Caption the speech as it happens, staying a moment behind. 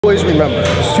always remember,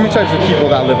 there's two types of people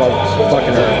that live on this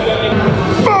fucking earth.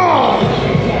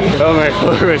 Oh my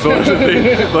God, so listen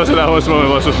to that one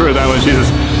moment, let's just prove that one,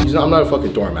 Jesus. I'm not a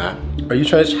fucking doormat. Are you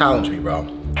trying to challenge me, bro?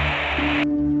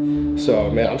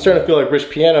 So, man, I'm starting to feel like Rich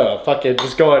Piano, fucking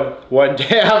just going one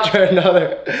day after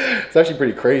another. It's actually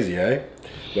pretty crazy, eh?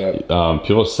 But,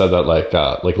 people said that like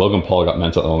Logan Paul got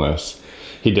mental illness.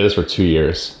 He did this for 2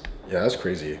 years. Yeah, that's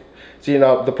crazy. See, you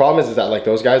know, the problem is that like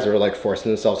those guys are like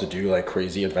forcing themselves to do like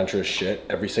crazy adventurous shit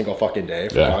every single fucking day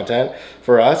for content.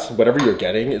 For us, whatever you're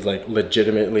getting is like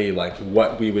legitimately like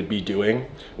what we would be doing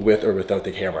with or without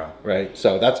the camera, right?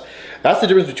 So that's the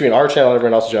difference between our channel and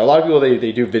everyone else's channel. A lot of people,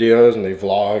 they do videos and they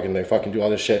vlog and they fucking do all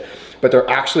this shit, but they're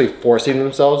actually forcing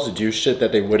themselves to do shit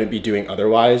that they wouldn't be doing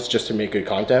otherwise just to make good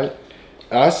content.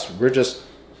 Us, we're just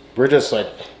like,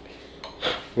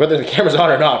 whether the camera's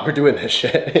on or not, we're doing this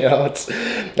shit. You know,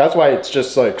 that's why it's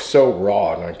just like so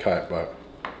raw and uncut. But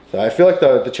so I feel like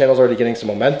the channel's already getting some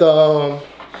momentum.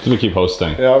 Let me keep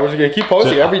posting. Yeah, we're just gonna keep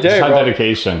posting every day, bro.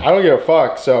 Dedication. I don't give a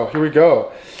fuck. So here we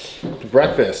go.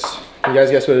 Breakfast. Can you guys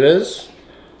guess what it is?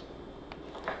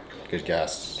 Good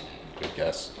guess. Good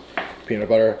guess. Peanut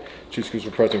butter, 2 scoops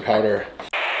of protein powder.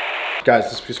 Guys,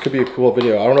 this could be a cool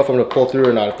video. I don't know if I'm gonna pull through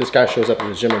or not, if this guy shows up at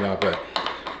the gym or not, but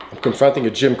I'm confronting a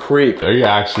gym creep. Are you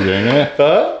actually doing it?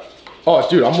 Huh? Oh,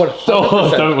 dude, I'm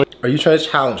 100%. Are you trying to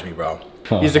challenge me, bro?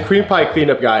 He's the cream pie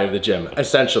cleanup guy of the gym,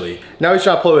 essentially. Now he's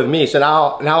trying to play with me, so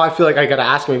now I feel like I gotta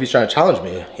ask him if he's trying to challenge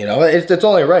me. You know, it's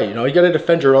only right, you know, you gotta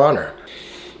defend your honor.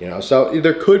 You know, so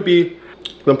there could be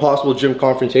an impossible gym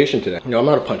confrontation today. You know, I'm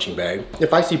not a punching bag.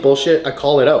 If I see bullshit, I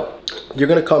call it out. You're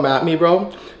gonna come at me,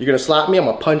 bro. You're gonna slap me, I'm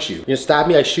gonna punch you. You're gonna stab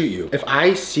me, I shoot you. If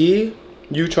I see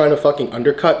you trying to fucking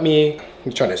undercut me,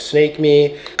 you're trying to snake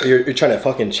me, or you're trying to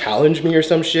fucking challenge me or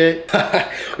some shit, or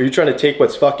you're trying to take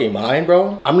what's fucking mine,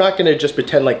 bro, I'm not gonna just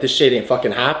pretend like this shit ain't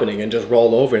fucking happening and just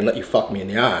roll over and let you fuck me in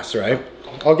the ass, right?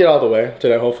 I'll get out of the way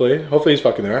today, hopefully. Hopefully he's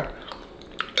fucking there.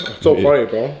 It's so funny,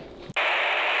 bro.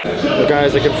 But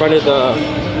guys, I confronted the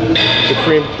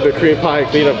cream pie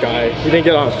cleanup guy. We didn't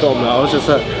get on film though, it was just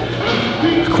a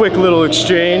quick little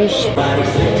exchange.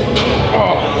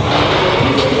 Oh.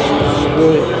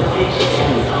 Really.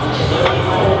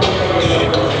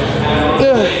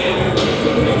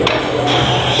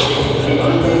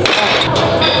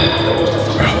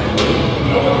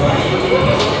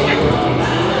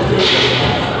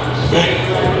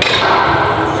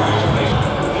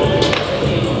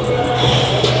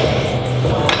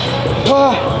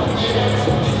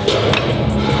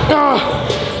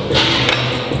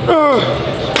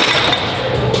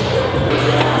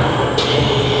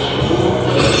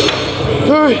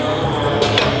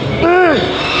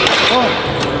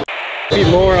 Be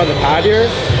lower on the pad here,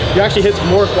 you actually hit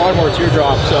more quad, more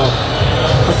teardrop, so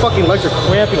my fucking legs are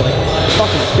cramping like a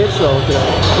fucking bitch though today.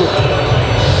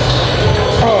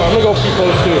 Oh, I'm gonna go feet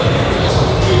close too.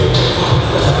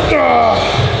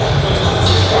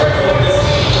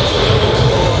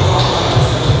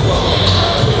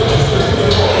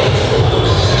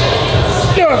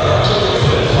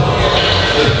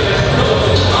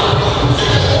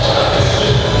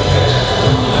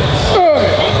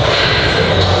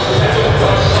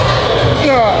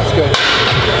 That's good.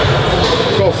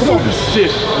 Go, come on.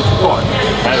 Shit, it's fun.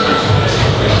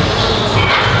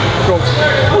 Go.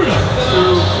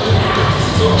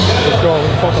 Let's go.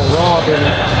 We're fucking raw, baby.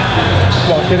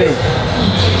 Come on, get 8.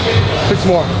 6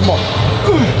 more. Come on.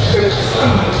 6.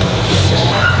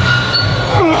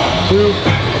 2.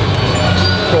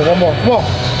 Go, 1 more. Come on.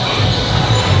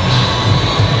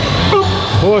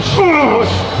 Push.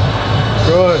 Push.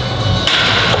 Good.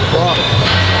 Wow.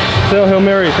 Say Hail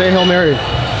Mary, say Hail Mary.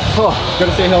 Oh,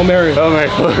 gotta say Hail Mary. Oh my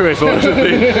God, so listen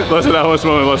to that one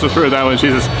moment, let's just prove that one,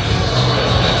 Jesus.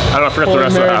 I don't know, I forgot the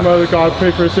rest Mary, of that. Mother God,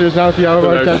 pray for us sinners now at the hour of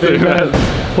our death. Amen.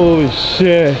 Holy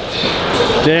shit.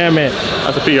 Damn it.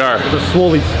 That's a PR. The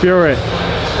Swoley Spirit.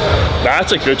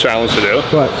 That's a good challenge to do.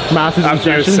 What? Massive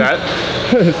after you're set.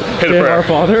 Hit a prayer. Our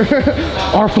Father,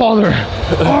 our Father,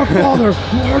 our Father,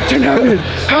 who art in heaven,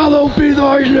 hallowed be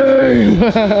thy name.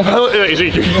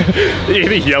 You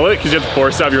can yell it because you have to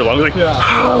force out of your lungs like, yeah.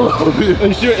 Hallowed. You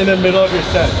do it in the middle of your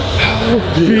set.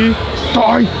 Hallowed be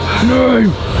thy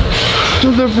name.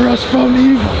 Deliver us from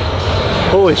evil.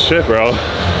 Holy shit, bro.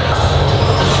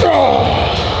 Oh.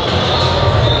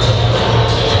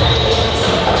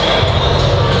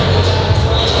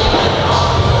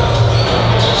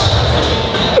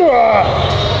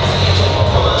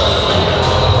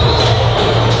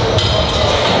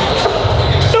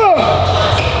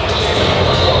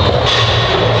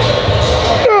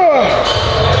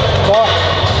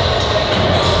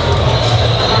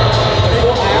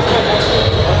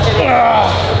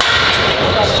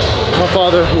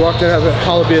 father who walked in at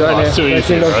Halaby that name. So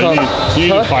easy, bro.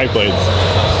 You need 5 plates.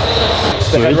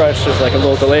 The head rush is like a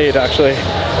little delayed, actually.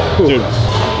 Ooh. Dude.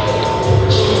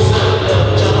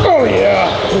 Oh yeah.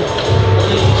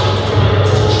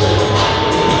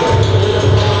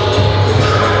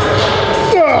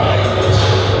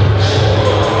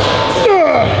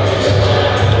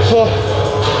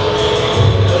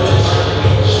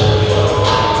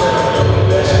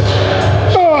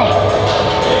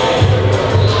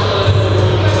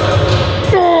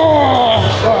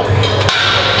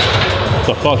 It's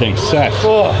a fucking set.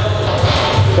 Oh.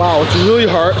 Wow, it's really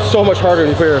hard. It's so much harder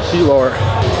to put your feet lower.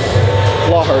 A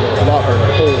lot harder, a lot harder.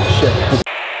 Holy shit.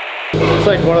 It's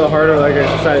like one of the harder leg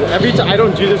exercises. Every time, I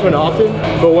don't do this one often,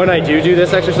 but when I do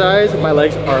this exercise, my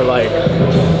legs are like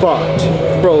fucked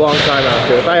for a long time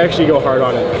after, if I actually go hard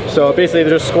on it. So basically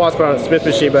there's squats but on a Smith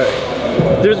machine, but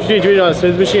the difference between doing it on a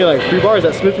Smith machine and like free bar is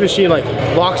that Smith machine like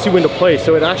locks you into place.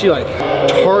 So it actually like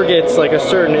targets like a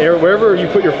certain area. Wherever you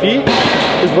put your feet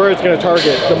is where it's gonna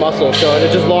target the muscle. So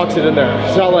it just locks it in there.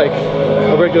 It's not like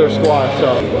a regular squat,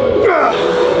 so.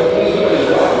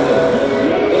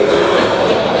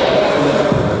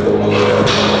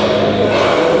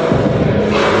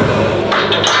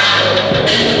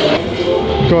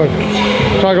 Good.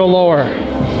 Try to go lower.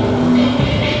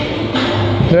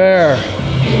 There.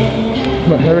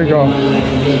 There we go.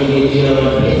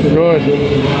 Good.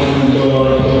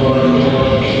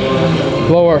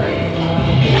 Lower.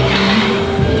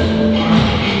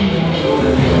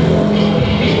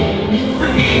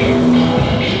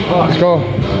 Let's go.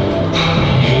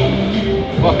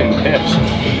 Fucking hips.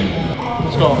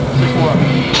 Let's go. 6 more.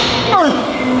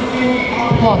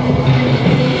 Come on.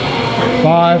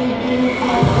 5.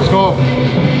 Let's go.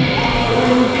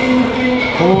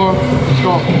 4. Let's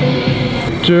go.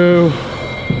 2.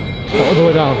 All the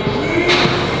way down.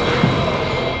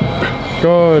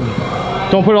 Good.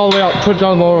 Don't put it all the way out. Put it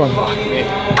down the lower one.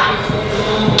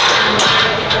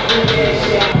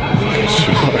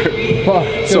 Fuck.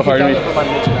 So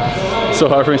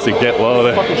hard for me to get low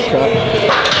there.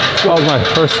 That was my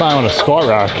first time on a squat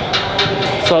rack.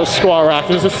 So squat rack.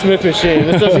 This is a Smith machine.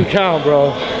 This doesn't count,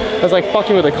 bro. That's like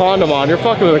fucking with a condom on. You're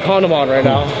fucking with a condom on right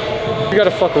now. You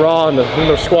gotta fuck raw in the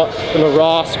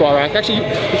raw squat rack. Actually,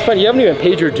 it's funny, you haven't even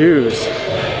paid your dues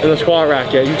in the squat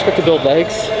rack yet. You expect to build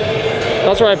legs.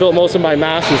 That's where I built most of my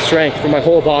mass and strength for my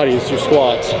whole body is through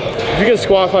squats. If you can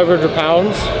squat 500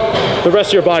 pounds, the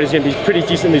rest of your body's gonna be pretty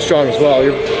decently strong as well.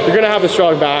 You're gonna have a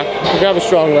strong back, you're gonna have a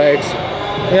strong legs,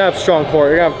 you're gonna have a strong core,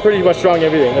 you're gonna have pretty much strong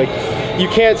everything. Like, you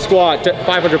can't squat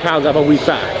 500 pounds and have a weak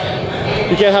back.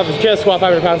 You can't squat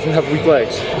 500 pounds and have weak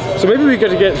legs. So maybe we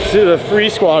could get to the free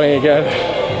squatting again.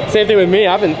 Same thing with me.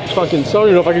 I've been fucking, so I don't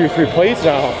even know if I can do 3 plates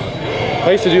now.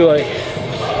 I used to do like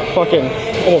fucking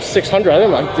almost 600. I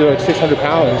think I do like 600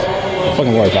 pounds.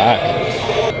 Fucking lower back.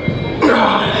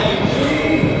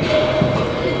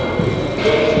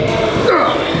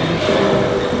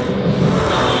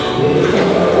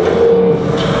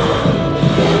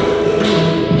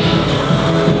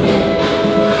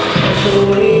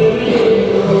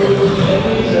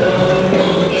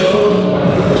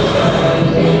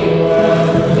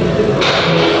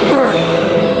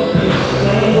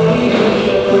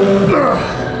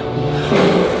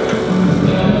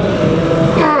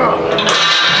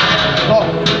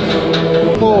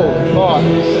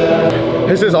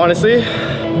 This is honestly,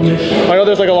 I know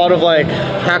there's like a lot of like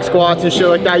hack squats and shit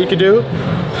like that you could do.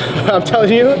 I'm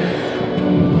telling you,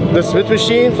 the Smith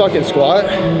machine fucking squat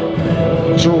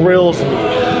drills me.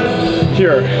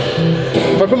 Here,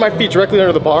 if I put my feet directly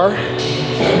under the bar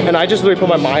and I just literally put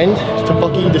my mind to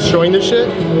fucking destroying this shit,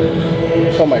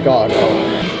 oh my god.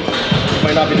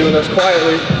 Might not be doing this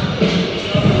quietly.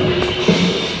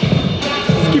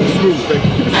 Just keep it smooth, baby.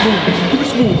 Keep it smooth. Keep it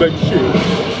smooth, baby. Shit.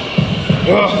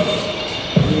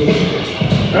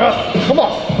 Come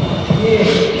on.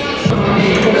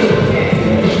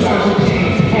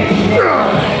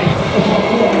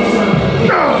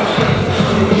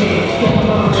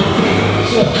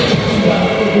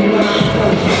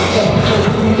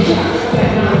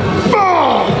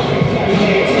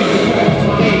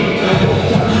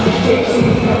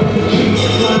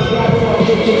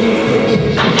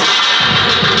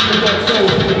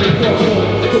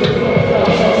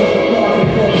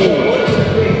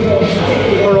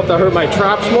 That hurt my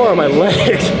traps more or my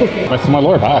legs? It's my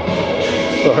lower back.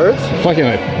 It hurts? Fucking,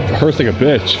 it hurts like a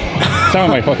bitch. It's not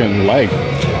my fucking leg.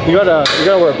 You gotta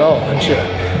wear a belt and shit.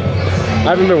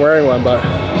 I haven't been wearing one, but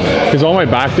because all my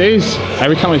back days,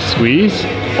 every time I squeeze,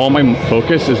 all my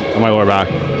focus is on my lower back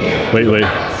lately.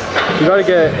 You gotta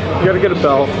get a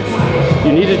belt.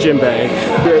 You need a gym bag.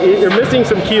 You're missing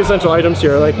some key essential items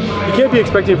here. Like, you can't be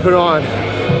expecting to put on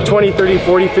 20, 30,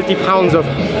 40, 50 pounds of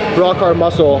rock hard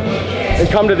muscle and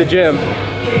come to the gym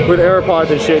with AirPods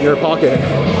and shit in your pocket.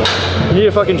 You need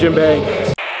a fucking gym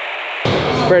bag.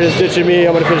 Brandon's ditching me.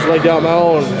 I'm gonna finish leg down my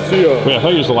own. See ya. Wait, I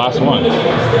thought you was the last one.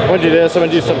 I'm gonna do this. I'm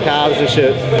gonna do some calves and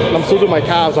shit. I'm still doing my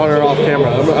calves on or off camera.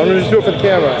 I'm gonna just do it for the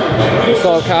camera.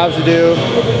 Still have calves to do.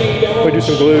 I'm gonna do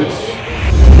some glutes.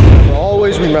 But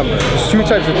always remember, there's two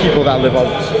types of people that live on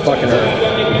this fucking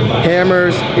earth.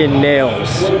 Hammers and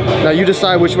nails. Now you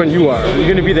decide which one you are. You're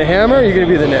gonna be the hammer or you're gonna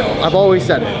be the nail. I've always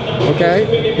said it,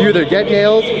 okay? You either get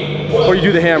nailed or you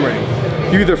do the hammering.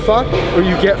 You either fuck or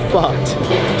you get fucked.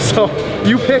 So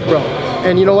you pick, bro.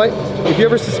 And you know what? If you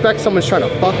ever suspect someone's trying to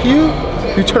fuck you,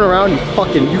 you turn around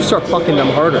and you start fucking them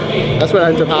harder. That's what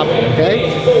ends up happening,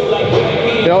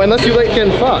 okay? You know, unless you like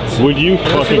getting fucked. Would you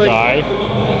fuck a guy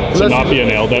to not be a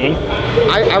nail, Devin?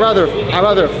 I'd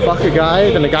rather fuck a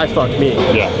guy than a guy fuck me.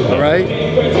 Yeah. All right?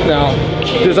 Now,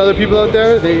 there's other people out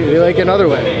there, they like it another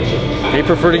way. They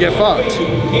prefer to get fucked,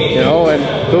 you know, and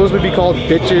those would be called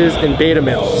bitches and beta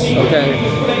males,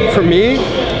 okay? For me,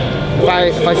 if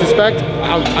I suspect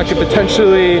I could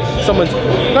potentially, someone's,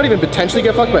 not even potentially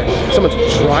get fucked, but someone's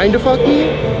trying to fuck me,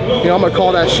 you know, I'm gonna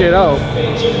call that shit out,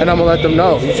 and I'm gonna let them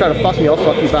know, you try to fuck me, I'll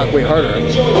fuck you back way harder,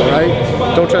 alright?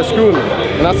 Don't try to screw me.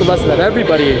 And that's the lesson that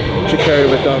everybody should carry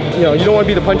with them. You know, you don't wanna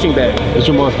be the punching bag. Is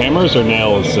there more hammers or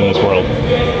nails in this world?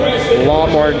 A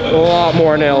lot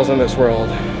more nails in this world.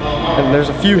 And there's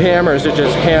a few hammers that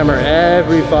just hammer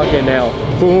every fucking nail.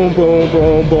 Boom, boom,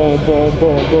 boom, boom, boom,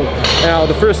 boom, boom. Now,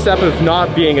 the first step of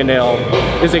not being a nail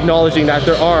is acknowledging that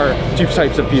there are two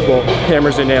types of people,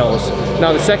 hammers and nails.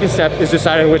 Now, the second step is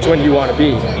deciding which one you want to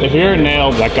be. If you're a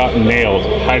nail that got nailed,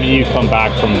 how do you come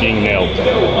back from being nailed?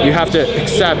 You have to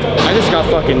accept, I just got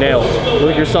fucking nailed.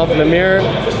 Look yourself in the mirror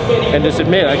and just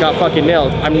admit, I got fucking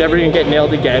nailed. I'm never gonna get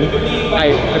nailed again.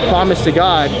 I promise to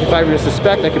God, if I even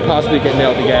suspect I could possibly get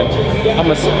nailed again, I'm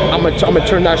gonna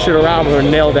turn that shit around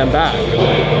and nail them back.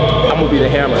 I'm gonna be the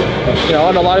hammer. You know,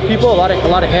 and a lot of people, a lot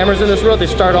of hammers in this world, they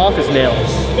start off as nails.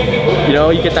 You know,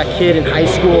 you get that kid in high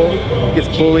school, gets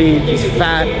bullied, he's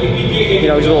fat, you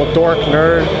know, he's a little dork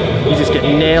nerd, he just gets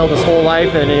nailed his whole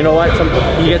life, and you know what,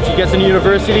 he gets into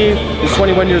university, he's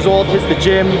 21 years old, hits the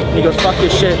gym, and he goes, fuck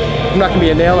this shit, I'm not gonna be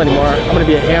a nail anymore, I'm gonna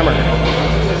be a hammer.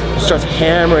 He starts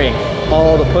hammering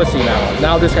all the pussy now.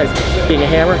 Now this guy's being a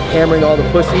hammer, hammering all the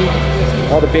pussy,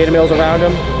 all the beta males around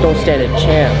him don't stand a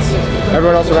chance.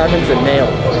 Everyone else around him is a nail,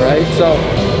 right? So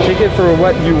take it for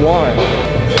what you want.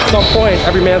 At some point,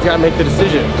 every man's gotta make the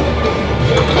decision.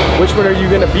 Which one are you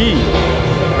gonna be,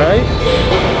 right?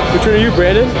 Which one are you,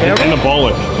 Brandon? Hammer?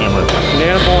 Anabolic hammer. An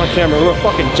anabolic hammer. We're a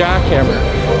fucking jackhammer.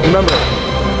 Remember,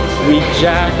 we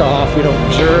jack off, we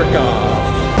don't jerk off.